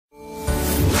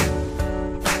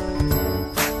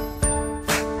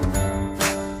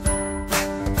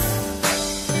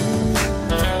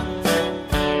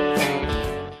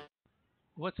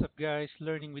guys?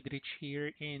 Learning with Rich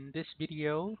here. In this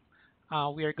video,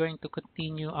 we are going to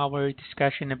continue our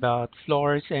discussion about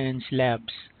floors and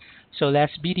slabs. So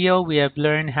last video, we have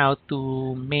learned how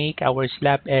to make our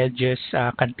slab edges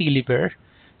cantilever.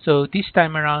 So this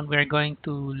time around, we are going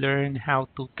to learn how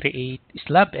to create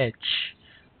slab edge.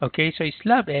 Okay, so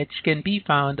slab edge can be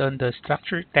found on the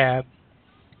Structure tab,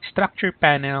 Structure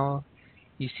panel.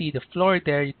 You see the floor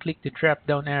there, you click the drop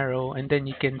down arrow, and then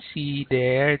you can see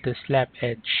there the slab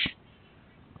edge.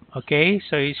 Okay,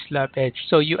 so it's slab edge.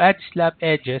 So you add slab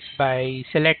edges by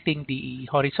selecting the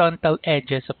horizontal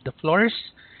edges of the floors.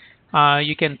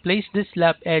 You can place the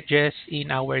slab edges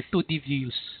in our 2D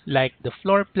views, like the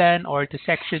floor plan or the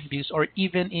section views, or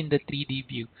even in the 3D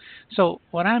view. So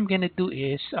what I'm going to do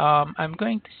is I'm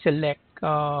going to select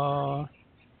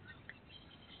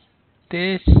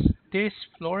this this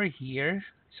floor here.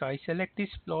 So I select this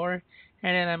floor,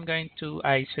 and then I'm going to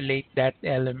isolate that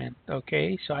element.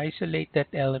 Okay, so isolate that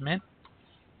element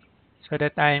so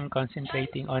that I'm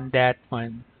concentrating on that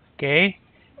one. Okay,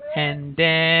 and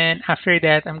then after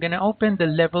that I'm gonna open the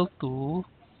level 2,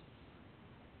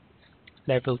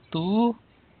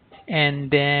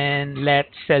 and then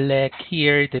let's select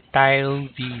here the tile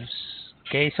views.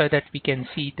 Okay, so that we can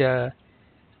see the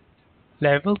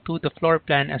level 2, the floor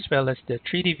plan, as well as the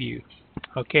 3D view.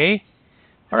 Okay.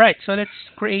 Alright, so let's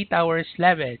create our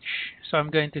slab edge. So I'm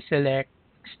going to select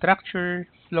structure,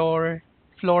 floor,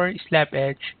 slab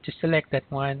edge. Just select that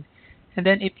one. And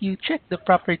then if you check the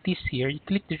properties here, you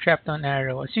click the drop down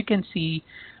arrow. As you can see,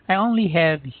 I only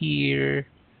have here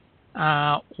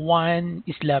one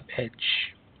slab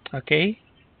edge. Okay?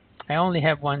 I only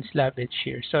have one slab edge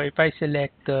here. So if I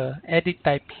select the edit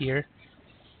type here,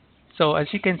 so as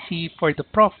you can see for the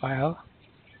profile,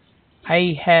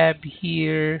 I have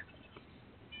here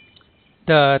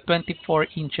the 24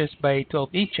 inches by 12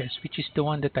 inches, which is the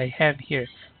one that I have here.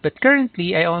 But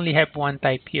currently, I only have one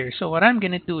type here. So what I'm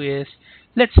going to do is,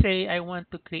 let's say I want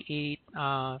to create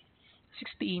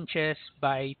 60 inches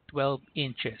by 12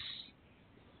 inches.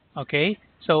 Okay,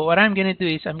 so what I'm going to do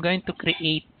is I'm going to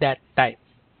create that type.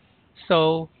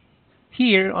 So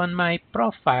here on my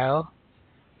profile,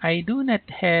 I do not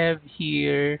have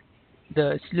here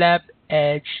the slab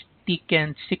edge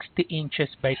thickened 60 inches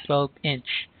by 12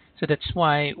 inch. So that's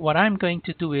why what I'm going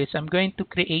to do is I'm going to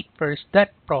create first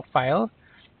that profile,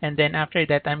 and then after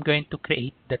that I'm going to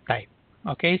create the type.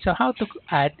 Okay, so how to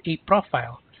add a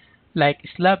profile like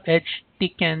slab edge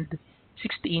thickened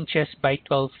 60 inches by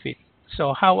 12 feet.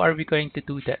 So how are we going to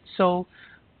do that? So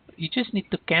you just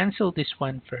need to cancel this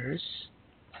one first,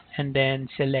 and then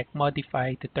select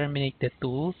modify to terminate the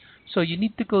tool. So you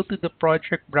need to go to the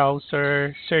project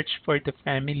browser, search for the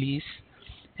families,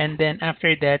 and then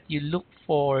after that you look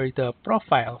for the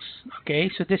profiles.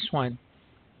 Okay, so this one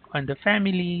on the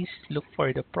families, look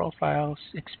for the profiles,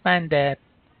 expand that,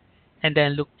 and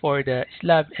then look for the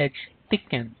slab edge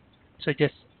thicken. So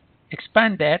just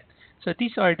expand that. So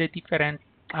these are the different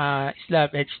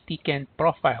slab edge thicken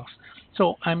profiles.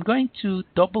 So I'm going to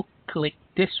double click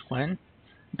this one,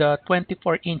 the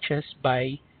 24 inches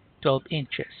by 12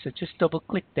 inches. So just double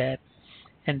click that,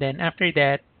 and then after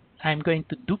that I'm going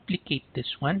to duplicate this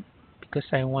one because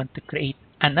I want to create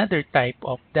another type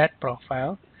of that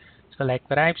profile. So like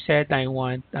what I've said, I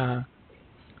want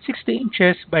 60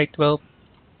 inches by 12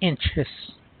 inches.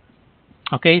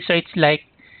 Okay, so it's like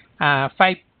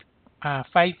 5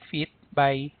 feet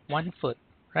by 1 foot,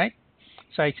 right?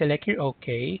 So I select here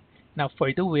OK. Now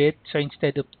for the width, so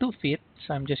instead of 2 feet,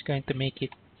 so I'm just going to make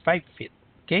it 5 feet.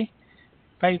 Okay,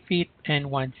 5 feet and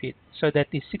 1 feet. So that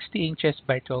is 60 inches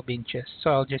by 12 inches.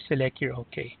 So I'll just select here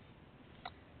OK.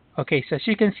 Okay, so as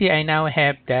you can see, I now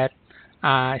have that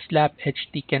slab edge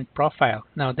thickened profile.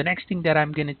 Now the next thing that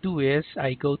I'm gonna do is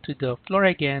I go to the floor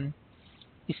again,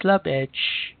 slab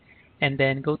edge, and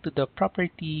then go to the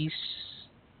properties,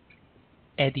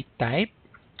 edit type.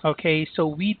 Okay, so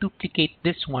we duplicate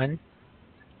this one.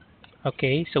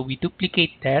 Okay, so we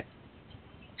duplicate that.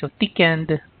 So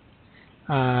thickened,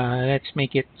 let's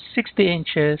make it 60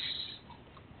 inches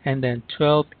and then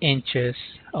 12 inches.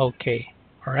 Okay,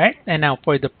 all right. And now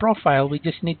for the profile, we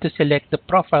just need to select the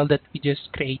profile that we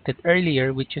just created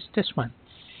earlier, which is this one.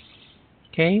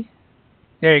 Okay,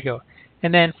 there you go.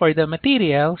 And then for the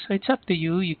material, so it's up to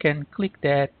you. You can click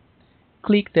that,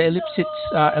 click the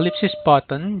ellipsis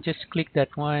button. Just click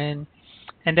that one,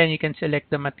 and then you can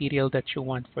select the material that you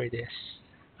want for this.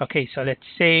 Okay, so let's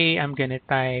say I'm gonna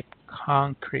type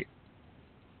concrete.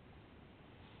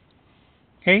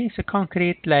 Okay, so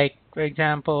concrete, like for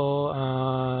example,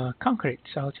 concrete.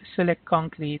 So I'll just select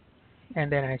concrete,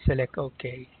 and then I select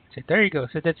OK. So there you go.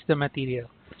 So that's the material.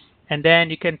 And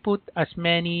then you can put as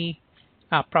many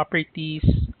properties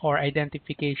or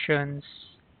identifications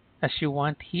as you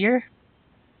want here.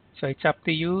 So it's up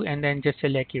to you, and then just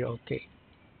select your OK.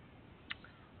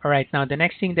 All right, now the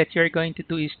next thing that you're going to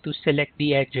do is to select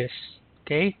the edges.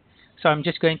 Okay, so I'm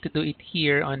just going to do it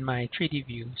here on my 3D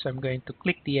view. So I'm going to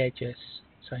click the edges.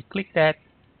 So I click that.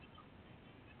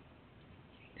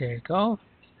 There you go.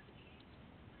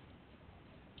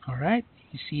 All right,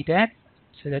 you see that?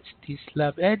 So that's the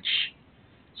slab edge.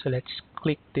 So let's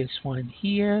click this one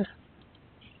here.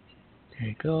 There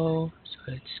you go.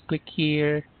 So let's click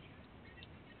here.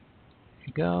 There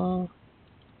you go.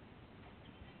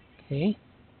 Okay.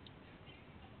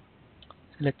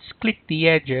 So let's click the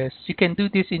edges. You can do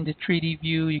this in the 3D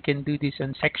view. You can do this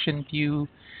on section view.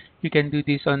 You can do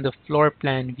this on the floor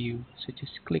plan view. So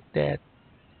just click that.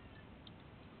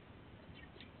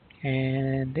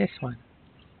 And this one.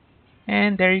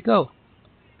 And there you go.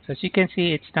 So as you can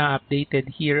see, it's now updated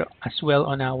here as well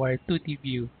on our 2D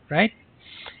view, right?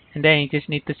 And then you just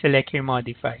need to select your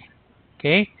modify.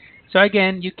 Okay. So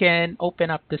again, you can open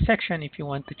up the section if you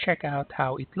want to check out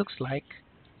how it looks like.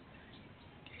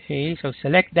 Okay, so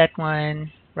select that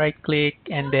one, right click,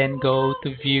 and then go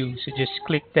to view. So just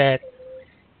click that,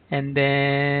 and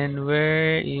then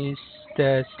where is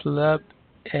the slab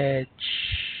edge?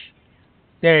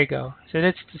 There you go. So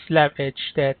that's the slab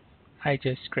edge that I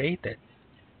just created,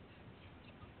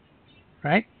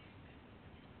 right?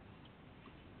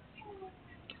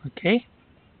 Okay.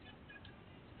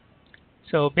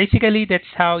 So basically that's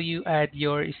how you add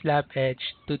your slab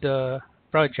edge to the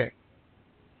project.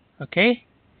 Okay.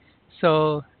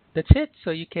 So that's it. So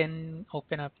you can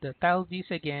open up the tile views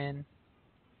again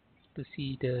to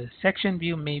see the section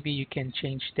view. Maybe you can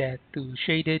change that to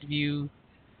shaded view.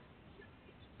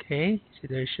 Okay, so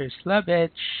there's your slab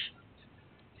edge.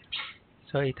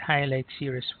 So it highlights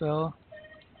here as well.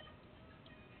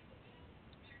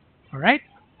 All right.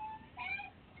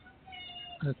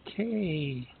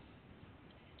 Okay.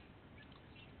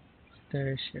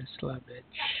 There's your slab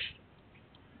edge.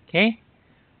 Okay.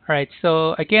 All right.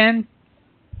 So again,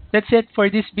 that's it for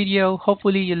this video.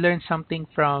 Hopefully you learned something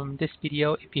from this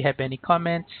video. If you have any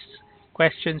comments,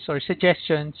 questions, or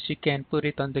suggestions, you can put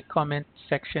it on the comment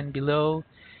section below,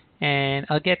 and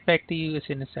I'll get back to you as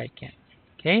soon as I can.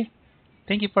 Okay?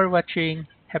 Thank you for watching.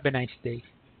 Have a nice day.